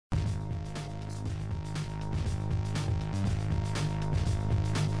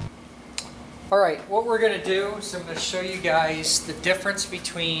Alright, what we're going to do is I'm going to show you guys the difference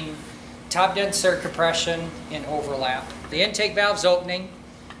between top dead center compression and overlap. The intake valve's opening,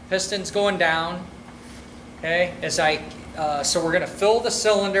 piston's going down, okay, so we're going to fill the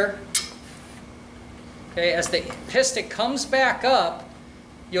cylinder. Okay, as the piston comes back up,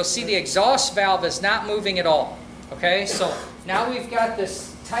 you'll see the exhaust valve is not moving at all. Okay, so now we've got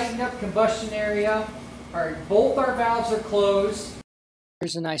this tightened up combustion area. Both our valves are closed.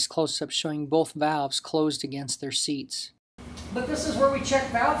 Here's a nice close-up showing both valves closed against their seats. But this is where we check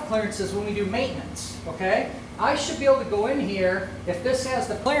valve clearances when we do maintenance. Okay, I should be able to go in here if this has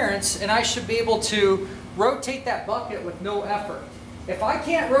the clearance, and I should be able to rotate that bucket with no effort. If I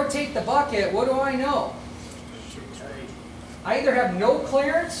can't rotate the bucket, what do I know? I either have no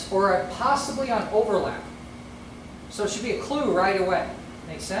clearance or I'm possibly on overlap. So it should be a clue right away.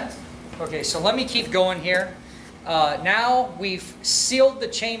 Make sense? Okay, so let me keep going here. Now we've sealed the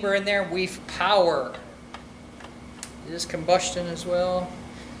chamber in there. We've power. Is combustion as well.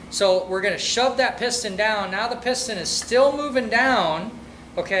 So we're going to shove that piston down. Now the piston is still moving down,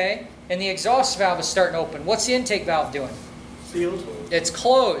 okay? And the exhaust valve is starting to open. What's the intake valve doing? Sealed. It's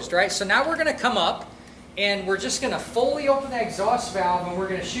closed, right? So now we're going to come up and we're just going to fully open the exhaust valve and we're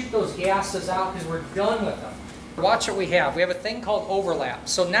going to shoot those gases out because we're done with them. Watch what we have. We have a thing called overlap.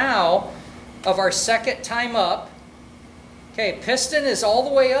 So now, of our second time up, okay, piston is all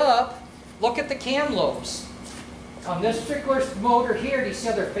the way up. Look at the cam lobes. On this particular motor here, do you see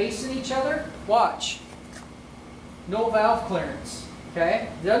how they're facing each other? Watch. No valve clearance. Okay?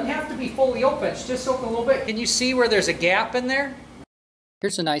 It doesn't have to be fully open. It's just open a little bit. Can you see where there's a gap in there?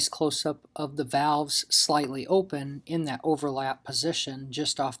 Here's a nice close-up of the valves slightly open in that overlap position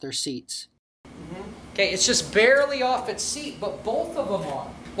just off their seats. Okay, it's just barely off its seat, but both of them are.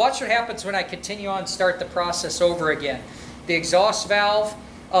 Watch what happens when I continue on and start the process over again. The exhaust valve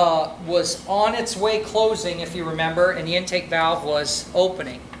was on its way closing, if you remember, and the intake valve was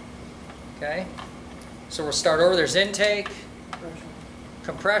opening. Okay, so we'll start over. There's intake,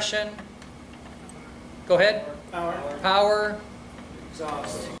 compression. Go ahead. Power.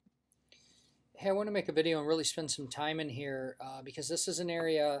 Exhaust. Hey, I want to make a video and really spend some time in here because this is an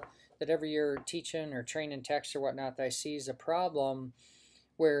area that every year teaching or training techs or whatnot that I see is a problem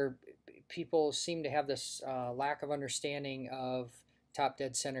where people seem to have this lack of understanding of top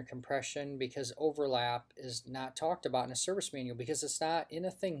dead center compression because overlap is not talked about in a service manual because it's not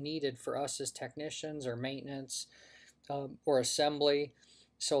anything needed for us as technicians or maintenance or assembly.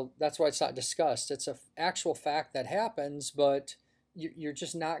 So that's why it's not discussed. It's an actual fact that happens, but you're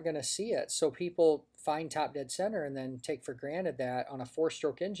just not going to see it. So people find top dead center and then take for granted that on a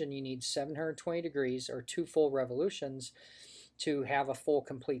 4-stroke engine you need 720 degrees or 2 full revolutions to have a full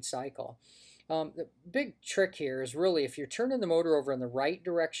complete cycle. The big trick here is really if you're turning the motor over in the right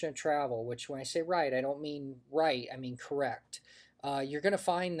direction of travel, which when I say right, I don't mean right, I mean correct. You're going to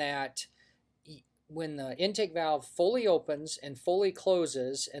find that when the intake valve fully opens and fully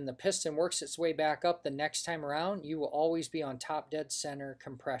closes and the piston works its way back up the next time around, you will always be on top dead center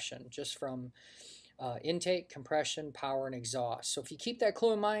compression just from intake, compression, power, and exhaust. So if you keep that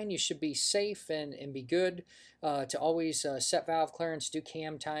clue in mind, you should be safe and be good to always set valve clearance, do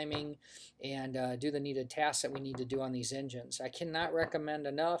cam timing, and do the needed tasks that we need to do on these engines. I cannot recommend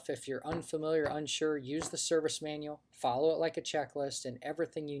enough. If you're unfamiliar, unsure, use the service manual, follow it like a checklist, and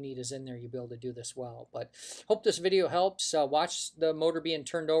everything you need is in there. You'll be able to do this well. But hope this video helps. Watch the motor being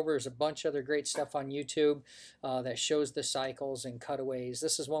turned over. There's a bunch of other great stuff on YouTube that shows the cycles and cutaways.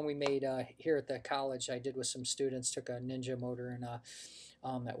 This is one we made here at the college. I did with some students. Took a Ninja motor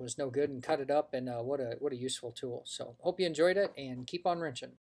and that was no good and cut it up, and what a useful tool. So hope you enjoyed it and keep on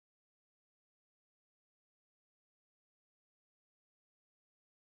wrenching.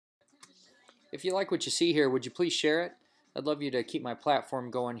 If you like what you see here, would you please share it? I'd love you to keep my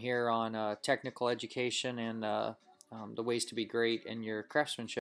platform going here on technical education and the ways to be great in your craftsmanship.